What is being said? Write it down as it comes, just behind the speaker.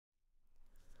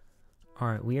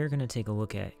Alright, we are going to take a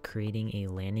look at creating a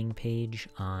landing page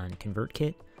on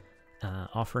ConvertKit,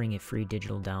 offering a free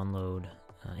digital download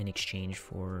in exchange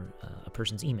for a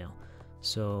person's email.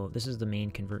 So this is the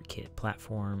main ConvertKit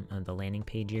platform, the landing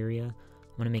page area.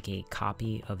 I'm going to make a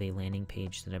copy of a landing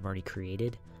page that I've already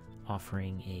created,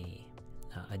 offering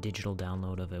a digital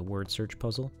download of a word search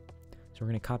puzzle. So we're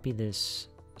going to copy this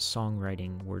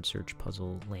songwriting word search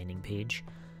puzzle landing page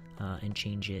and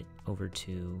change it over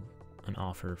to an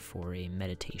offer for a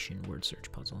meditation word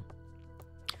search puzzle.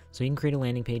 So you can create a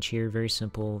landing page here, very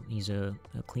simple. Use a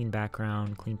clean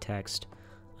background, clean text.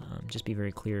 Just be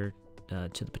very clear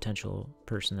to the potential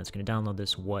person that's going to download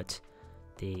this what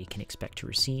they can expect to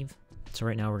receive. So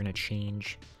right now we're going to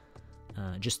change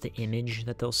just the image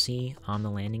that they'll see on the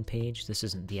landing page. This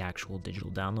isn't the actual digital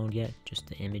download yet, just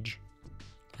the image.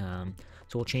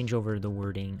 So we'll change over the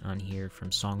wording on here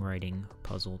from songwriting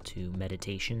puzzle to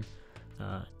meditation.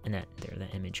 And that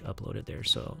image uploaded there.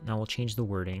 So now we'll change the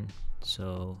wording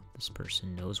so this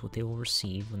person knows what they will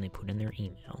receive when they put in their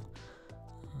email.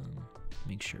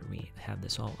 Make sure we have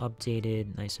this all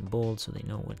updated, nice and bold, so they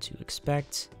know what to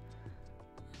expect.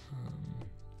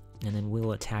 And then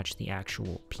we'll attach the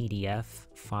actual PDF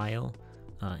file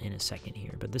in a second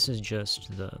here. But this is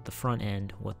just the front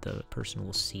end, what the person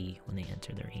will see when they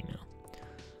enter their email.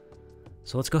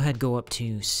 So let's go ahead and go up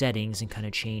to settings and kind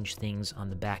of change things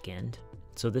on the back end.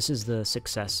 So this is the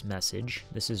success message.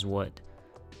 This is what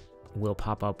will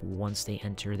pop up once they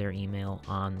enter their email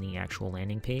on the actual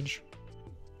landing page.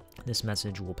 This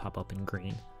message will pop up in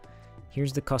green.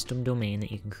 Here's the custom domain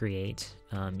that you can create.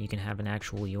 You can have an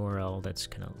actual URL that's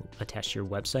kind of attached to your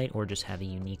website or just have a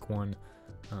unique one,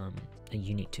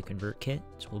 unique to ConvertKit.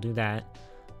 So we'll do that.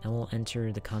 Now we'll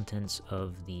enter the contents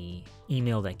of the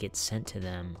email that gets sent to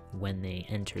them when they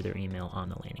enter their email on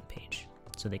the landing page.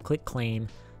 So they click claim.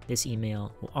 This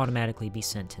email will automatically be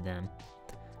sent to them.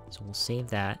 So we'll save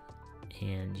that,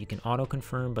 and you can auto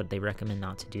confirm, but they recommend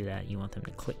not to do that. You want them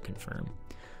to click confirm.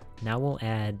 Now we'll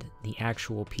add the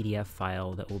actual PDF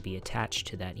file that will be attached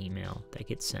to that email that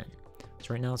gets sent.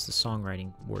 So right now it's the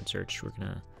songwriting word search. We're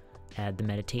gonna add the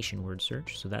meditation word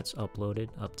search. So that's uploaded,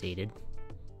 updated.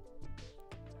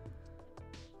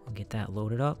 We'll get that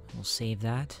loaded up. We'll save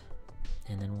that,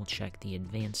 and then we'll check the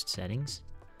advanced settings.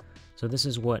 So this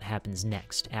is what happens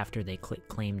next after they click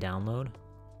claim download.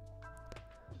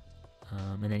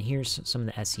 And then here's some of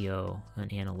the SEO and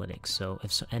analytics. So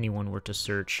if anyone were to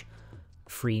search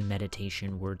free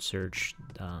meditation word search,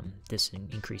 this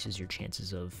increases your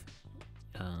chances of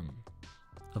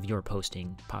your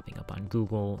posting popping up on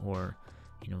Google or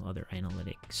other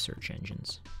analytic search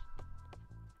engines.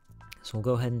 So we'll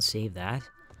go ahead and save that,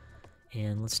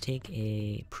 and let's take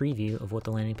a preview of what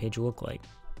the landing page will look like.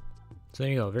 So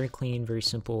there you go, very clean, very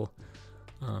simple.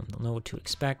 They'll know what to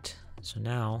expect. So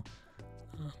now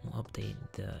we'll update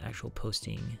the actual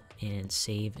posting and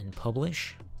save and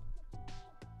publish.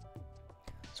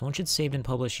 So once it's saved and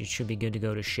published, you should be good to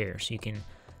go to share. So you can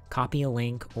copy a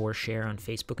link or share on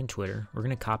Facebook and Twitter. We're going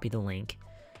to copy the link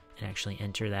and actually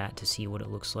enter that to see what it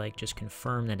looks like. Just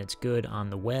confirm that it's good on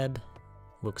the web.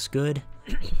 Looks good.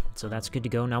 So that's good to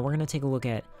go. Now we're going to take a look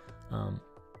at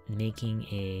making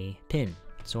a pin.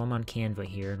 So I'm on Canva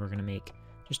here, and we're going to make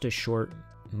just a short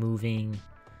moving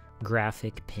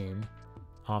graphic pin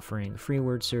offering free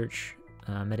word search,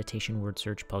 meditation word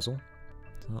search puzzle.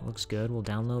 So that looks good. We'll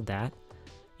download that.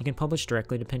 You can publish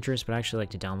directly to Pinterest, but I actually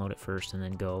like to download it first and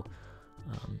then go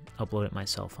upload it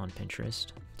myself on Pinterest.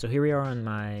 So here we are on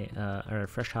my our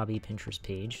Fresh Hobby Pinterest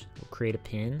page. We'll create a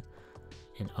pin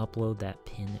and upload that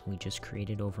pin that we just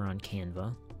created over on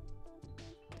Canva.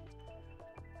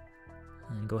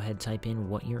 And go ahead and type in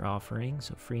what you're offering.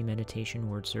 So free meditation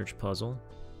word search puzzle.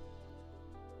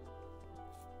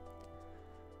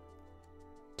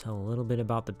 Tell a little bit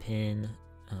about the pin.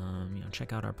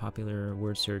 Check out our popular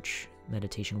word search,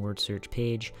 meditation word search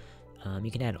page.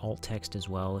 You can add alt text as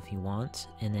well if you want.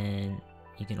 And then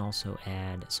you can also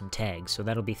add some tags. So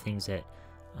that'll be things that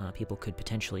people could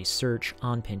potentially search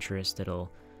on Pinterest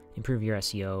that'll improve your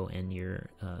SEO and your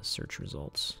search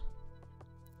results.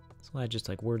 So I just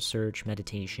like word search,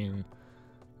 meditation,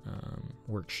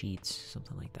 worksheets,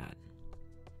 something like that.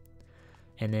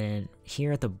 And then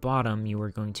here at the bottom, you are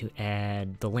going to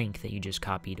add the link that you just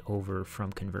copied over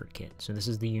from ConvertKit. So this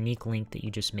is the unique link that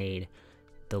you just made,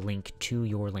 the link to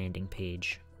your landing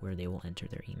page where they will enter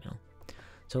their email.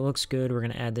 So it looks good. We're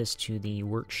going to add this to the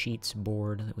worksheets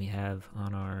board that we have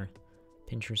on our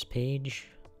Pinterest page.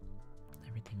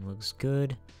 Everything looks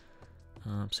good.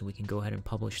 So we can go ahead and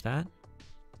publish that.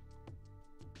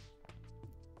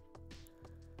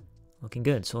 Looking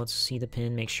good. So let's see the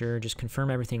pin, make sure, just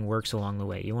confirm everything works along the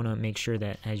way. You want to make sure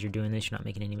that as you're doing this, you're not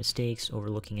making any mistakes,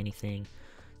 overlooking anything.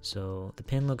 So the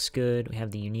pin looks good. We have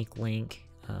the unique link,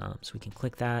 so we can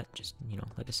click that. Just,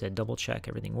 like I said, double check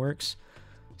everything works.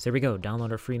 So there we go.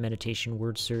 Download our free meditation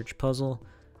word search puzzle.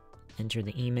 Enter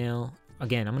the email.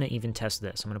 Again, I'm going to even test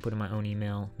this. I'm going to put in my own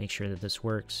email, make sure that this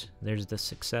works. There's the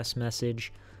success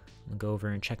message. I'm going to go over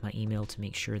and check my email to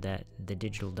make sure that the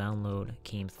digital download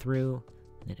came through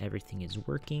and that everything is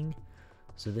working.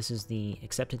 So this is the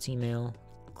acceptance email.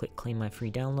 Click claim my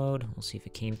free download. We'll see if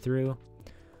it came through.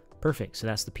 Perfect. So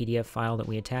that's the PDF file that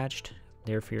we attached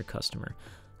there for your customer.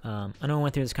 I know I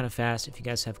went through this kind of fast. If you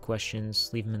guys have questions,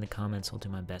 leave them in the comments. I'll do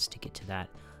my best to get to that.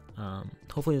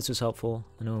 Hopefully this was helpful.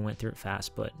 I know I went through it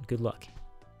fast, but good luck.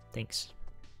 Thanks.